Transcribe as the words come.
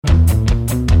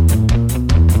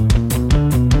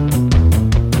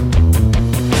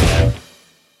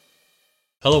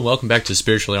Hello and welcome back to the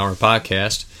Spiritually Armored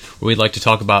Podcast, where we'd like to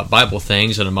talk about Bible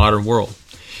things in a modern world.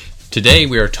 Today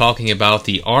we are talking about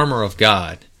the armor of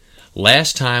God.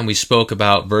 Last time we spoke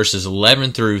about verses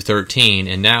 11 through 13,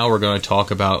 and now we're going to talk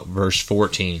about verse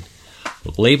 14,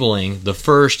 labeling the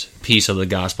first piece of the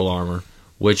gospel armor,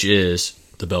 which is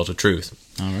the belt of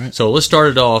truth. All right. So let's start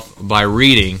it off by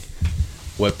reading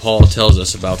what Paul tells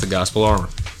us about the gospel armor.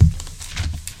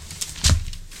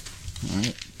 All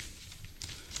right.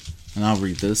 And I'll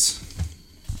read this.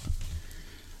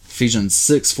 Ephesians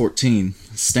 6:14.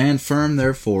 Stand firm,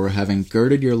 therefore, having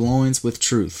girded your loins with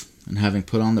truth, and having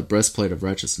put on the breastplate of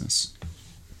righteousness.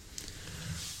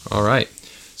 All right.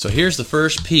 So here's the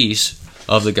first piece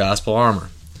of the gospel armor.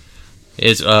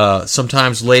 It's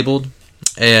sometimes labeled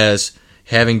as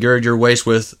having girded your waist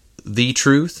with the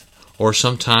truth, or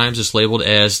sometimes it's labeled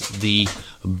as the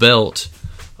belt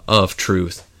of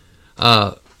truth.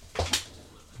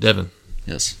 Devin.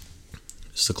 Yes.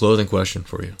 It's the clothing question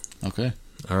for you. Okay.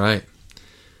 All right.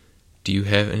 Do you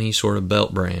have any sort of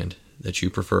belt brand that you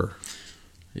prefer?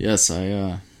 Yes,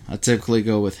 I typically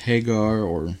go with Hagar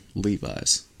or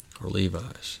Levi's. Or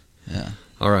Levi's. Yeah.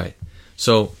 All right.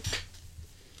 So,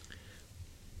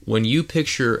 when you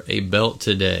picture a belt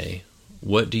today,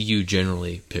 what do you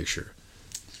generally picture?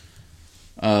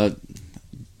 A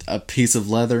piece of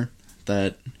leather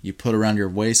that you put around your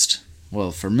waist.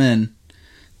 Well, for men,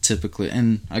 typically,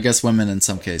 and I guess women in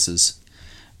some cases,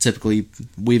 typically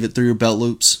weave it through your belt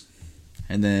loops,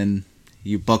 and then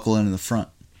you buckle in the front.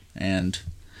 And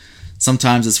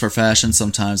sometimes it's for fashion,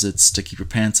 sometimes it's to keep your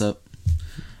pants up.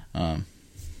 But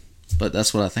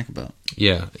that's what I think about.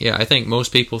 Yeah. I think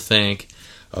most people think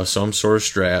of some sort of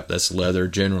strap that's leather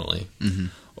generally,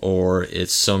 or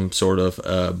it's some sort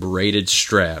of braided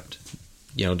strap,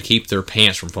 to keep their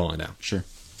pants from falling down. Sure.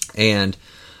 And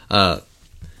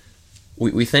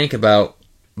we think about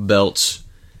belts,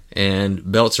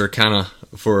 and belts are kind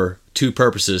of for two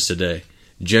purposes today,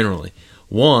 generally.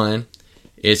 One,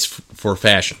 it's for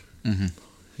fashion. Mm-hmm.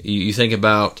 You think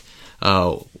about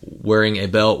wearing a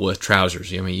belt with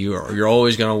trousers. I mean, you're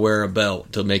always going to wear a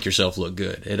belt to make yourself look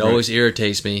good. It always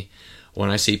irritates me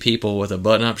when I see people with a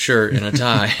button-up shirt and a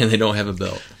tie and they don't have a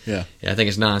belt. Yeah, I think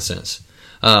it's nonsense.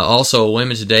 Also,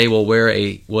 women today will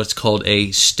wear what's called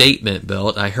a statement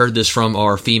belt. I heard this from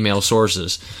our female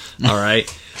sources. All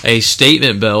right, a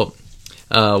statement belt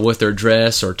with their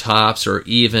dress or tops or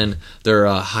even their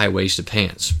high-waisted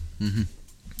pants. Mm-hmm.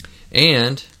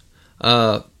 And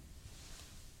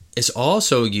it's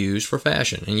also used for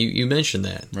fashion, and you mentioned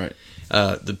that. Right.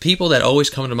 The people that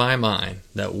always come to my mind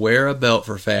that wear a belt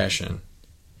for fashion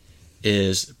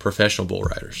is professional bull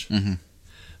riders. Mm-hmm.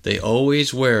 They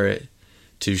always wear it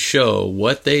to show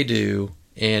what they do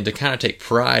and to kind of take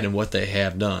pride in what they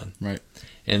have done. Right.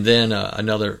 And then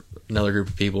another group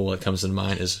of people that comes to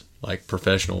mind is like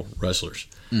professional wrestlers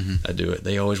that do it.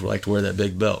 They always like to wear that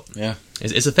big belt. Yeah.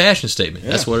 It's a fashion statement.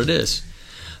 Yeah. That's what it is.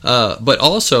 But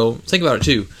also, think about it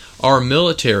too. Our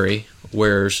military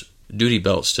wears duty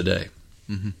belts today.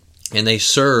 Mm-hmm. And they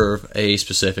serve a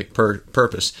specific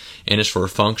purpose. And it's for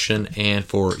function and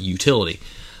for utility.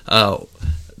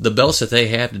 The belts that they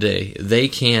have today, they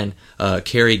can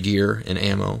carry gear and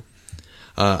ammo.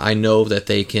 I know that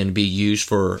they can be used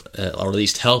for, or at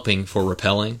least helping for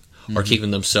rappelling, or keeping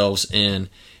themselves in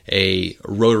a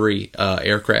rotary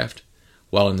aircraft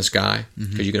while in the sky,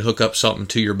 because you can hook up something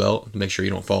to your belt to make sure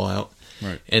you don't fall out.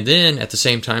 Right. And then at the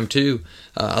same time too,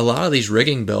 a lot of these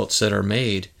rigging belts that are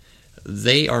made,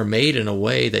 they are made in a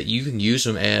way that you can use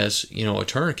them as a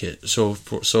tourniquet, so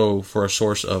for a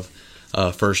source of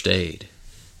first aid.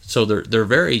 So they're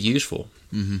very useful.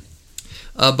 Mm-hmm.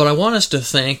 But I want us to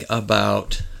think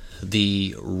about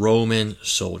the Roman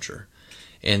soldier,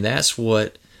 and that's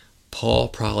what Paul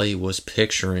probably was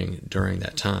picturing during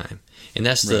that time, and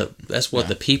that's what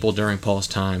the people during Paul's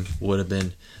time would have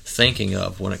been thinking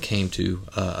of when it came to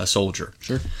a soldier.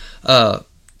 Sure.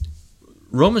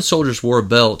 Roman soldiers wore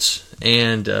belts,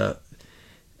 and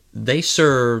they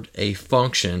served a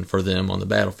function for them on the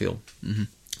battlefield. Mm-hmm.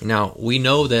 Now, we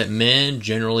know that men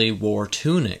generally wore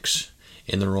tunics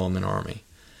in the Roman army.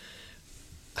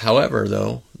 However,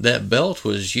 though, that belt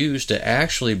was used to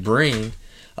actually bring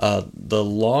the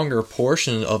longer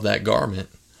portion of that garment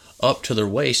up to their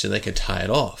waist so they could tie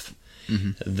it off.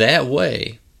 Mm-hmm. That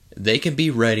way, they can be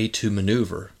ready to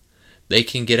maneuver. They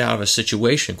can get out of a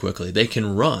situation quickly. They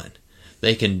can run.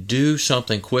 They can do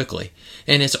something quickly.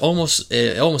 And it almost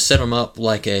set them up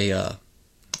like a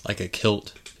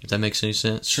kilt, if that makes any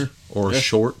sense. Sure. Or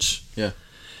shorts. Yeah.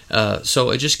 So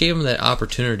it just gave them that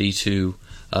opportunity to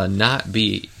not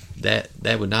be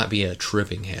that would not be a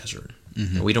tripping hazard.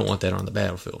 Mm-hmm. We don't want that on the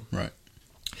battlefield. Right.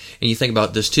 And you think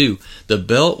about this too. The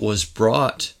belt was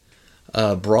brought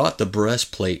the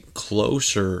breastplate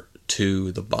closer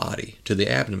to the body, to the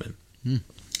abdomen.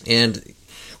 And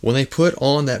when they put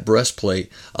on that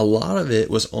breastplate, a lot of it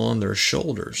was on their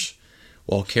shoulders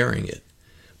while carrying it.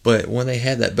 But when they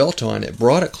had that belt on, it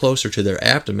brought it closer to their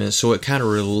abdomen, so it kind of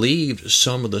relieved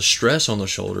some of the stress on the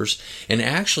shoulders and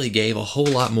actually gave a whole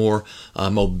lot more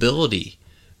mobility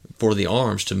for the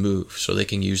arms to move so they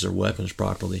can use their weapons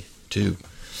properly too.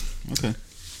 Okay.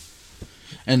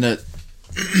 And that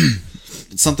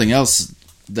something else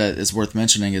that is worth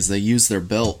mentioning is they use their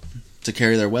belt to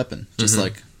carry their weapon, just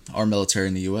like our military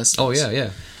in the U.S. does. Oh,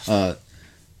 yeah.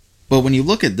 But when you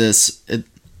look at this,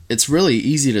 it's really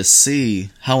easy to see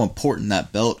how important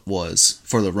that belt was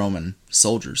for the Roman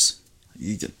soldiers.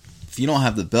 If you don't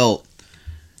have the belt,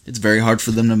 it's very hard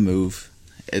for them to move.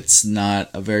 It's not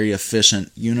a very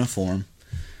efficient uniform.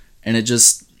 And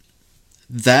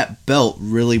that belt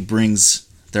really brings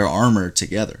their armor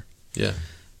together. Yeah.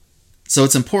 So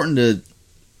it's important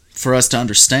for us to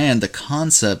understand the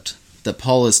concept that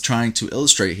Paul is trying to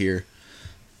illustrate here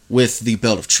with the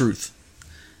belt of truth,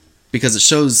 because it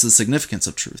shows the significance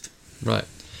of truth. Right.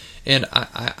 And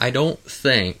I don't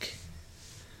think,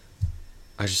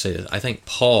 I should say this, I think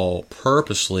Paul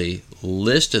purposely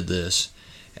listed this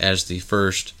as the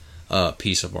first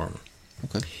piece of armor.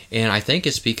 Okay. And I think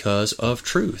it's because of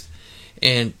truth.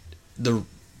 And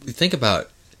think about it,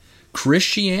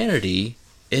 Christianity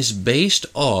is based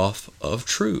off of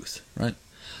truth. Right.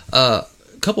 A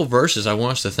couple verses I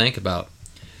want us to think about.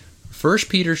 1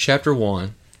 Peter chapter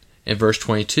 1 and verse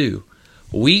 22.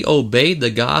 We obeyed the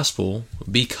gospel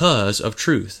because of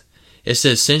truth. It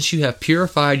says, since you have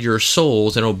purified your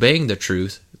souls in obeying the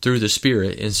truth through the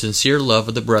Spirit in sincere love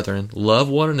of the brethren, love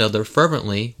one another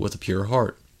fervently with a pure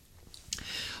heart.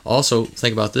 Also,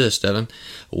 think about this, Devin.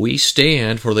 We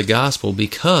stand for the gospel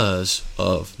because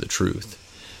of the truth.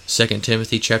 2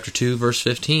 Timothy chapter 2, verse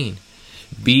 15.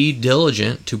 Be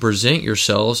diligent to present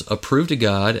yourselves approved to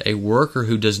God, a worker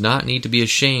who does not need to be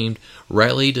ashamed,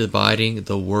 rightly dividing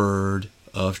the word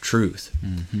of truth.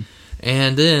 Mm-hmm.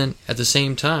 And then, at the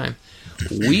same time,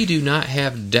 we do not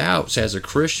have doubts as a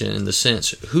Christian in the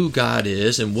sense who God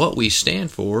is and what we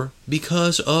stand for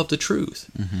because of the truth.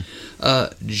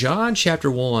 Mm-hmm. John chapter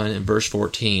 1 and verse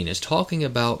 14 is talking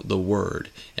about the Word,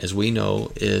 as we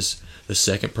know is the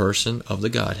second person of the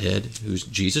Godhead, who's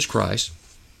Jesus Christ.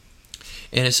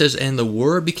 And it says, and the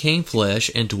Word became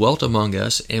flesh and dwelt among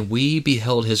us, and we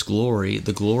beheld His glory,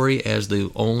 the glory as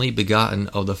the only begotten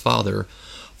of the Father,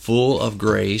 full of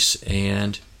grace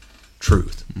and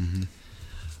truth. Mm-hmm.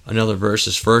 Another verse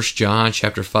is 1 John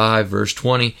chapter 5, verse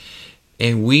 20.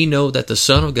 And we know that the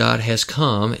Son of God has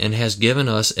come and has given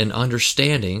us an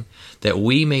understanding that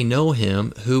we may know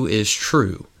Him who is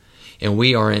true. And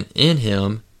we are in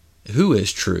Him who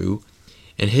is true,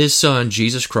 and His Son,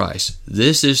 Jesus Christ.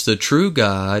 This is the true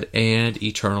God and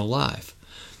eternal life.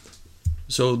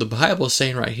 So the Bible is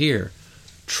saying right here,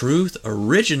 truth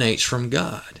originates from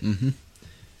God. Mm-hmm.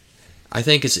 I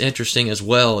think it's interesting as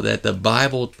well that the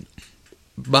Bible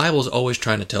is always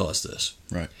trying to tell us this.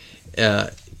 Right.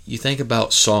 You think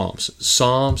about Psalms.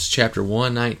 Psalms chapter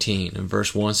 119 and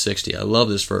verse 160. I love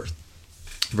this verse.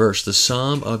 The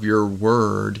sum of your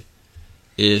word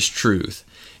is truth,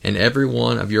 and every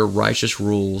one of your righteous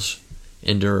rules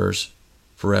endures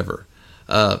forever.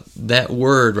 That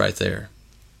word right there.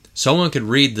 Someone could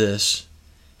read this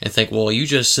and think, well, you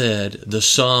just said the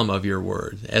sum of your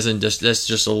word, as in that's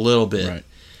just a little bit. Right.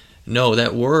 No,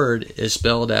 that word is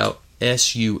spelled out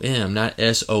S-U-M, not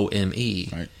S-O-M-E.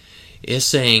 Right. It's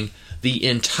saying the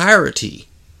entirety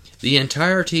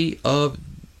of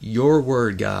your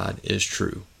word, God, is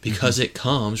true because it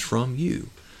comes from you.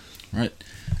 Right.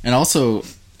 And also,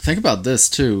 think about this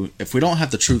too. If we don't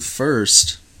have the truth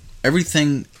first,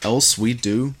 everything else we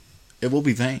do, it will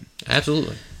be vain.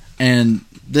 Absolutely. And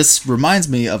this reminds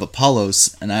me of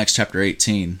Apollos in Acts chapter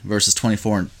 18, verses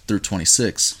 24 through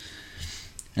 26.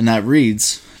 And that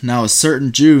reads, Now a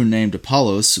certain Jew named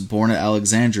Apollos, born at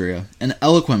Alexandria, an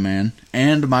eloquent man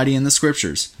and mighty in the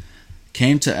Scriptures,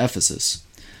 came to Ephesus.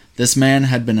 This man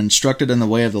had been instructed in the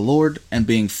way of the Lord, and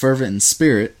being fervent in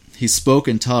spirit, he spoke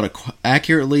and taught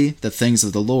accurately the things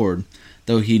of the Lord,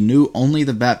 though he knew only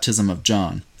the baptism of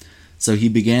John. So he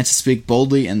began to speak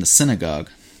boldly in the synagogue.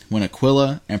 When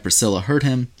Aquila and Priscilla heard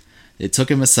him, they took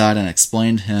him aside and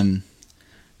explained him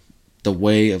the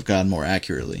way of God more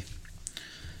accurately.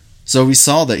 So we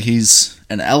saw that he's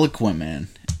an eloquent man,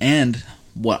 and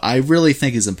what I really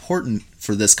think is important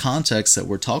for this context that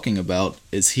we're talking about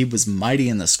is he was mighty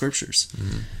in the Scriptures.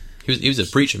 Mm-hmm. He was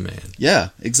a preaching man. Yeah,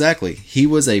 exactly. He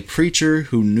was a preacher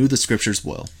who knew the Scriptures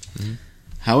well. Mm-hmm.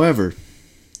 However,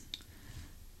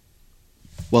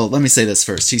 well, let me say this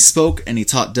first. He spoke and he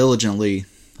taught diligently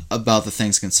about the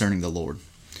things concerning the Lord.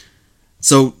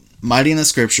 So, mighty in the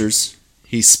scriptures,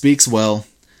 he speaks well,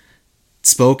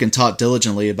 spoke and taught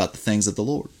diligently about the things of the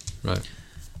Lord. Right.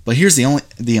 But here's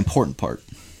the important part.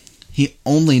 He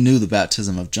only knew the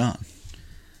baptism of John.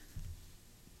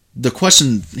 The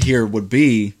question here would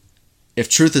be, if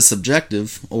truth is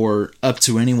subjective or up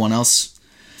to anyone else,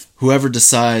 whoever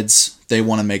decides they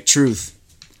want to make truth,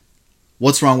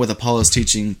 what's wrong with Apollos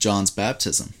teaching John's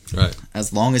baptism? Right.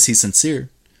 As long as he's sincere,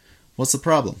 what's the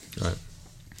problem? Right.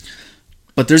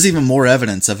 But there's even more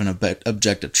evidence of an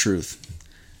objective truth.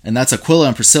 And that's Aquila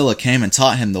and Priscilla came and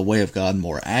taught him the way of God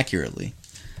more accurately.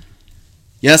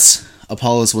 Yes,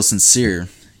 Apollos was sincere.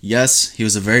 Yes, he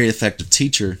was a very effective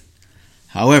teacher.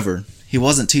 However, he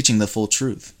wasn't teaching the full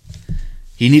truth.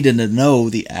 He needed to know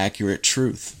the accurate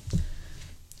truth.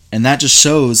 And that just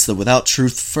shows that without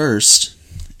truth first,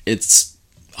 it's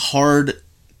hard,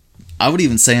 I would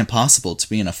even say impossible, to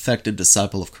be an effective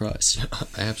disciple of Christ.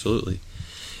 Absolutely.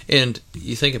 And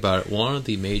you think about it, one of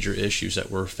the major issues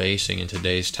that we're facing in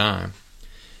today's time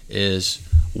is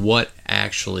what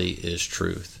actually is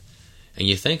truth. And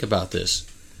you think about this,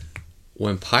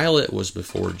 when Pilate was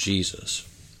before Jesus,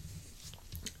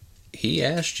 he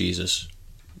asked Jesus,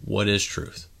 what is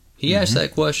truth? He asked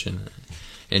that question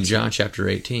in John chapter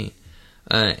 18.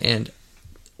 And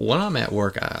when I'm at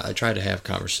work, I try to have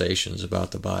conversations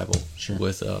about the Bible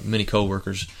with many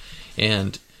coworkers,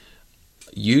 and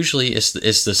usually it's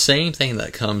the same thing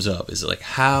that comes up. Is like,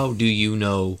 how do you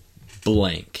know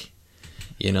blank?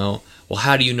 You know, well,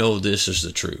 how do you know this is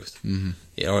the truth? Mm-hmm.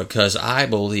 You know, because I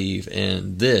believe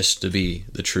in this to be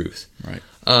the truth. Right.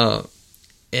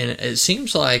 And it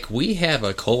seems like we have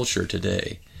a culture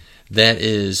today that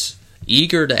is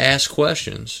eager to ask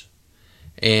questions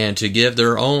and to give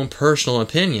their own personal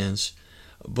opinions,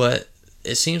 but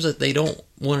it seems that they don't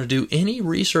want to do any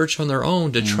research on their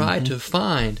own to try to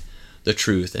find the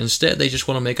truth. Instead, they just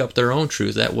want to make up their own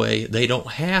truth. That way, they don't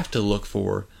have to look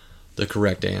for the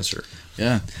correct answer.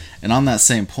 Yeah, and on that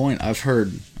same point, I've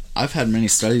had many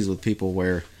studies with people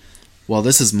where, well,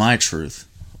 this is my truth,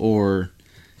 or,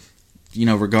 you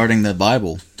know, regarding the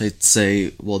Bible, they'd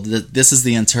say, well, this is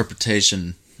the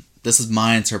interpretation. This is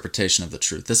my interpretation of the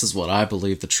truth. This is what I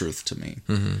believe the truth to mean.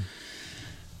 Mm-hmm.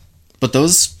 But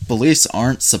those beliefs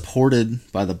aren't supported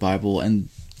by the Bible, and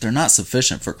they're not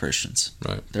sufficient for Christians.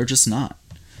 Right. They're just not.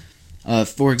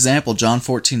 For example, John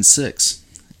 14:6,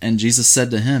 and Jesus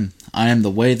said to him, I am the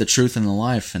way, the truth, and the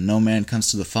life, and no man comes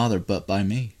to the Father but by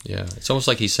me. Yeah, it's almost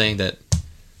like he's saying that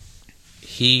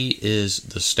he is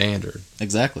the standard.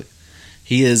 Exactly.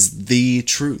 He is the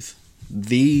truth.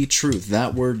 The truth.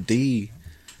 That word, the,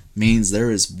 means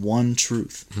there is one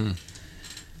truth.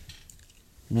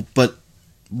 But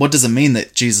what does it mean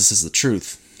that Jesus is the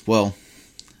truth? Well,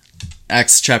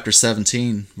 Acts chapter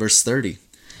 17, verse 30.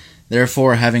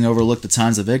 Therefore, having overlooked the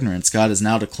times of ignorance, God is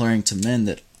now declaring to men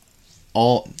that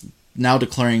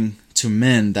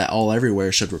all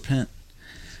everywhere should repent.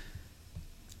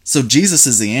 So Jesus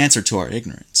is the answer to our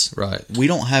ignorance. Right. We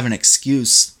don't have an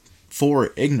excuse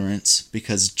for ignorance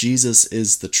because Jesus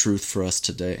is the truth for us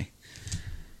today.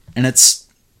 And it's,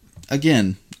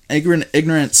 again,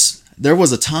 ignorance, there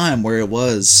was a time where it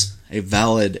was a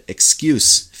valid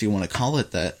excuse, if you want to call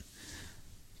it that.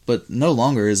 But no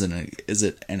longer is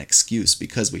it an excuse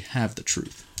because we have the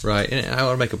truth. Right, and I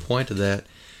want to make a point to that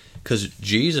because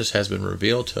Jesus has been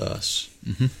revealed to us,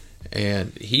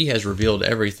 and He has revealed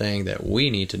everything that we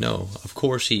need to know. Of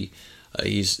course,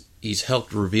 He's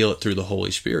helped reveal it through the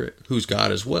Holy Spirit, who's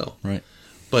God as well. Right.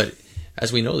 But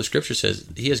as we know, the Scripture says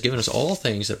He has given us all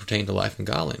things that pertain to life and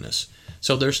godliness.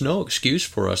 So there's no excuse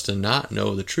for us to not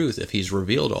know the truth if He's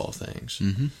revealed all things.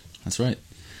 Mm-hmm. That's right.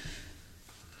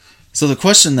 So the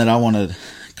question that I want to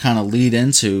kind of lead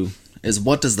into is,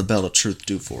 what does the belt of truth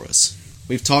do for us?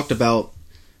 We've talked about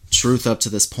truth up to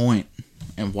this point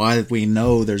and why we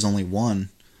know there's only one.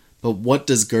 But what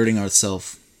does girding our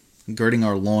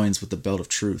loins with the belt of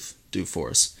truth do for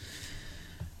us?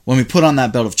 When we put on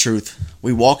that belt of truth,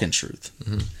 we walk in truth.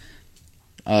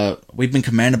 We've been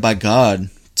commanded by God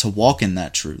to walk in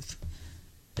that truth.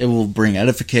 It will bring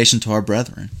edification to our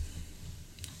brethren.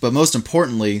 But most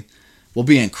importantly, we'll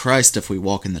be in Christ if we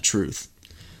walk in the truth.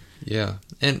 Yeah,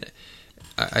 and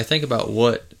I think about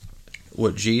what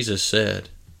Jesus said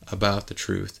about the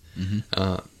truth.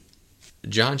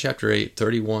 John chapter 8,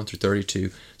 31 through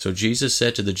 32. So Jesus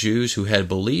said to the Jews who had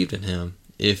believed in Him,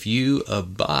 if you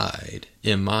abide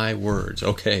in my words.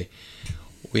 Okay,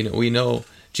 we know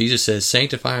Jesus says,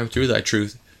 sanctify them through thy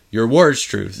truth. Your word's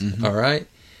truth, all right?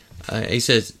 He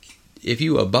says, if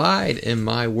you abide in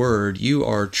my word, you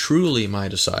are truly my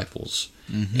disciples,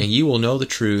 and you will know the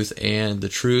truth, and the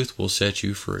truth will set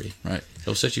you free. Right.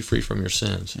 It'll set you free from your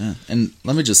sins. Yeah. And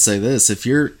let me just say this: if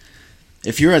you're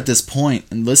at this point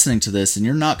and listening to this, and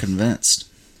you're not convinced,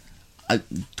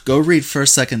 go read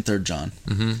 1st, 2nd, 3rd John.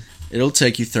 Mm-hmm. It'll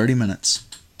take you 30 minutes,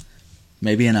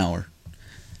 maybe an hour.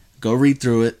 Go read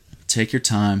through it. Take your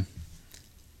time.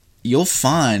 You'll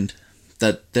find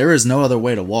that there is no other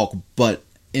way to walk but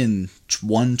in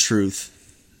one truth,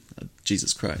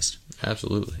 Jesus Christ.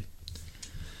 Absolutely.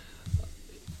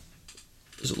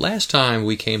 So last time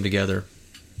we came together,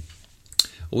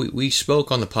 we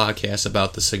spoke on the podcast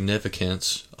about the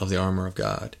significance of the armor of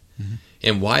God. Mm-hmm.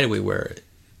 And why do we wear it?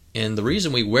 And the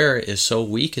reason we wear it is so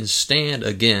we can stand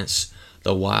against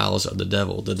the wiles of the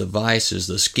devil, the devices,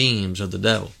 the schemes of the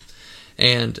devil.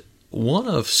 And one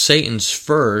of Satan's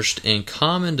first and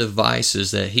common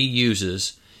devices that he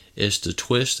uses is to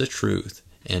twist the truth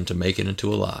and to make it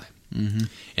into a lie. Mm-hmm.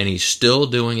 And he's still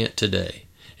doing it today.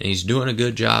 And he's doing a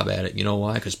good job at it. You know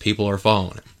why? Because people are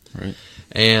following him. Right.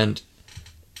 And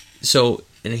so,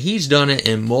 and he's done it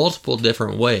in multiple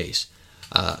different ways.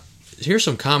 Here's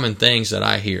some common things that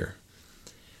I hear.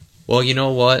 Well, you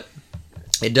know what?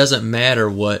 It doesn't matter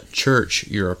what church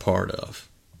you're a part of.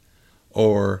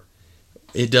 Or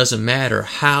it doesn't matter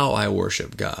how I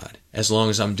worship God, as long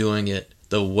as I'm doing it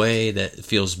the way that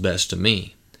feels best to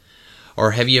me.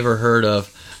 Or have you ever heard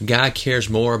of God cares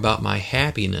more about my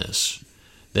happiness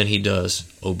than he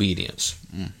does obedience?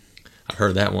 I've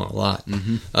heard that one a lot.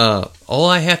 Mm-hmm. All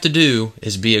I have to do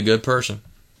is be a good person.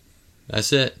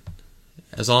 That's it.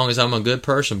 As long as I'm a good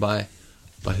person, by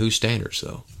whose standards,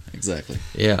 though? Exactly.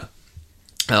 Yeah.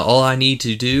 All I need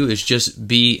to do is just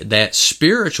be that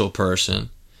spiritual person.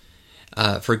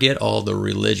 Forget all the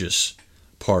religious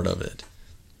part of it.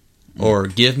 Or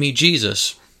give me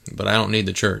Jesus, but I don't need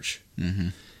the church. Mm-hmm.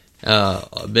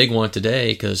 A big one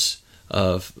today because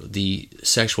of the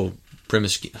sexual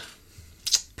promiscuity.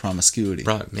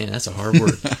 Man, that's a hard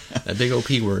word. A big OP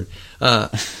word.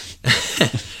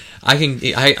 I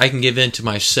can give in to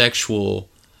my sexual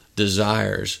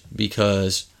desires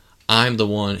because I'm the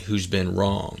one who's been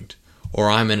wronged, or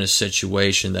I'm in a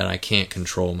situation that I can't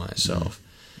control myself.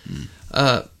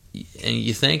 Mm-hmm. And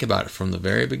you think about it from the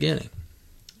very beginning.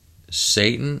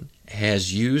 Satan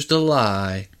has used a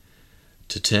lie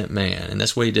to tempt man, and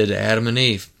that's what he did to Adam and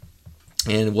Eve.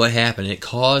 And what happened? It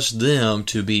caused them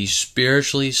to be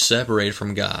spiritually separated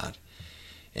from God.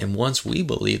 And once we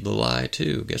believe the lie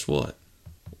too, guess what?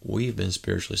 We've been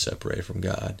spiritually separated from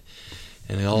God.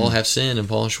 And they all have sinned and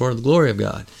fallen short of the glory of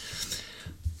God.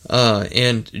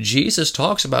 And Jesus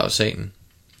talks about Satan.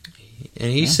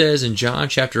 And he says in John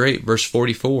chapter 8, verse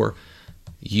 44,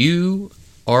 you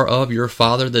are of your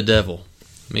father the devil.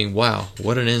 I mean, wow,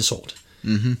 what an insult.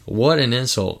 Mm-hmm. What an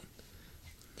insult.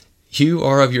 You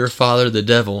are of your father the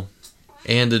devil,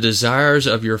 and the desires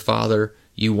of your father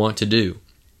you want to do.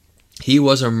 He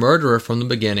was a murderer from the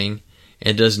beginning,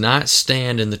 and does not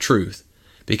stand in the truth,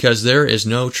 because there is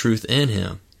no truth in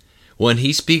him. When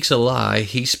he speaks a lie,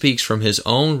 he speaks from his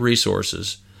own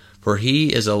resources, for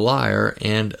he is a liar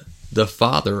and the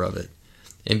father of it.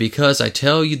 And because I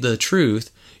tell you the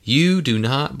truth, you do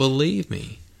not believe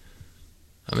me.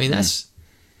 I mean, that's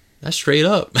straight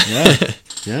up. Yeah,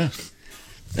 yeah.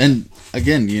 And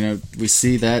again, we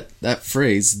see that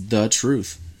phrase, the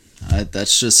truth.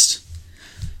 That's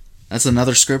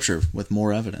another scripture with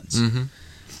more evidence.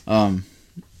 Mm-hmm.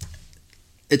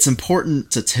 It's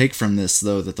important to take from this,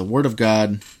 though, that the Word of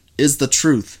God is the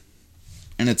truth,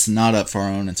 and it's not up for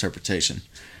our own interpretation.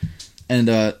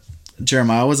 And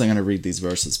Jeremiah, I wasn't going to read these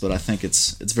verses, but I think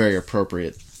it's very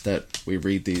appropriate that we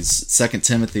read these. 2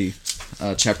 Timothy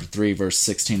chapter 3, verse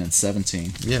 16 and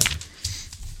 17. Yeah.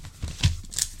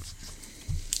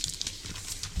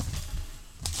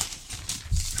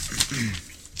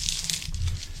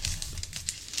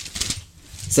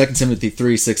 Second Timothy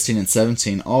 3, 16 and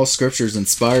 17. All scripture is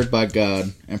inspired by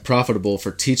God and profitable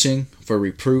for teaching, for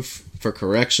reproof, for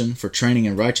correction, for training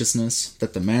in righteousness,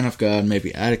 that the man of God may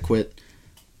be adequate,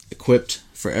 equipped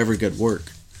for every good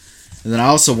work. And then I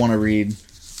also want to read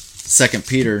 2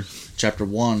 Peter chapter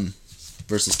 1,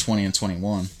 verses 20 and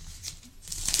 21.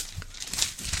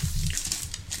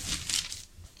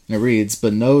 And it reads,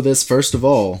 but know this first of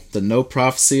all, that no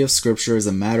prophecy of Scripture is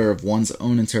a matter of one's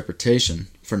own interpretation.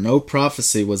 For no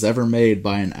prophecy was ever made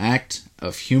by an act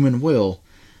of human will,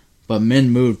 but men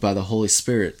moved by the Holy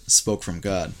Spirit spoke from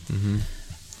God. Mm-hmm.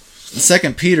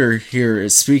 2 Peter here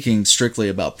is speaking strictly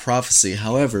about prophecy.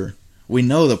 However, we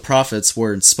know the prophets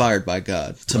were inspired by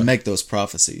God to make those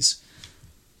prophecies.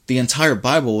 The entire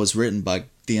Bible was written by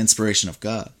the inspiration of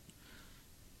God.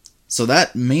 So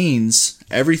that means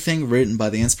everything written by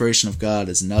the inspiration of God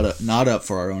is not up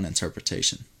for our own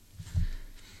interpretation.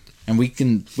 And we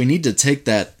need to take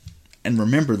that and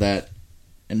remember that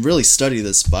and really study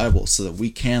this Bible so that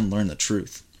we can learn the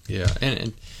truth. Yeah,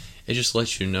 and it just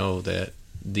lets you know that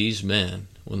these men,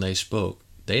 when they spoke,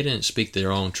 they didn't speak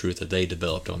their own truth that they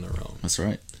developed on their own. That's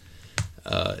right.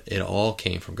 It all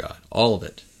came from God, all of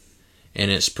it.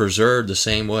 And it's preserved the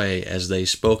same way as they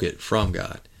spoke it from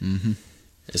God. Mm-hmm.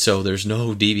 So there's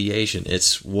no deviation.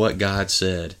 It's what God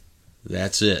said.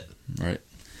 That's it. Right.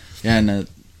 Yeah, and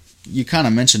you kind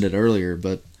of mentioned it earlier,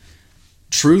 but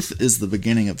truth is the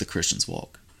beginning of the Christian's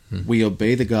walk. Mm-hmm. We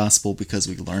obey the gospel because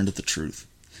we learned the truth.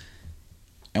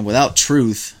 And without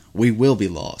truth, we will be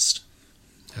lost.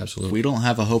 Absolutely. We don't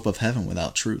have a hope of heaven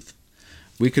without truth.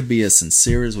 We could be as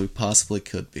sincere as we possibly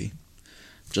could be.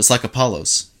 Just like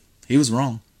Apollos. He was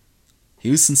wrong.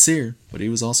 He was sincere, but he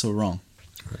was also wrong.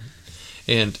 Right.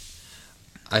 And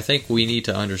I think we need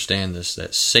to understand this,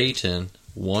 that Satan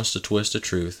wants to twist the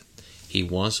truth. He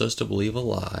wants us to believe a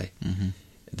lie. Mm-hmm.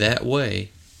 That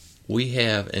way, we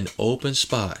have an open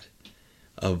spot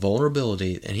of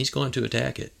vulnerability, and he's going to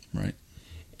attack it. Right.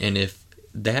 And if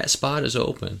that spot is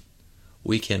open,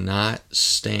 we cannot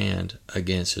stand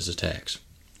against his attacks.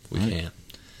 We can't.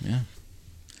 Yeah.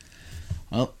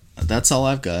 Well, that's all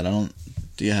I've got.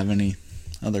 Do you have any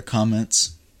other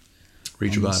comments?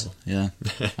 Read your Bible. Yeah,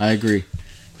 I agree.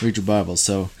 Read your Bible.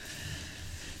 So,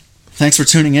 thanks for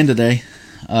tuning in today.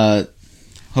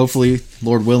 Hopefully,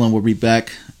 Lord willing, we'll be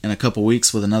back in a couple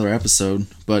weeks with another episode.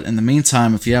 But in the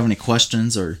meantime, if you have any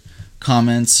questions or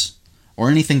comments or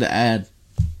anything to add,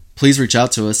 please reach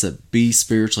out to us at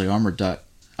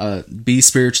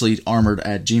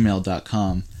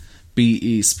bespirituallyarmored@gmail.com.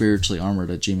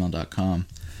 bespirituallyarmored@gmail.com.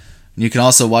 And you can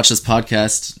also watch this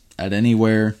podcast at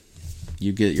anywhere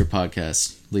you get your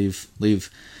podcast. Leave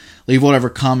whatever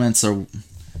comments or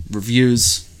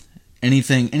reviews, any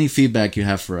feedback you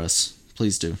have for us.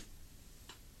 Please do.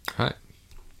 All right.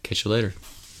 Catch you later.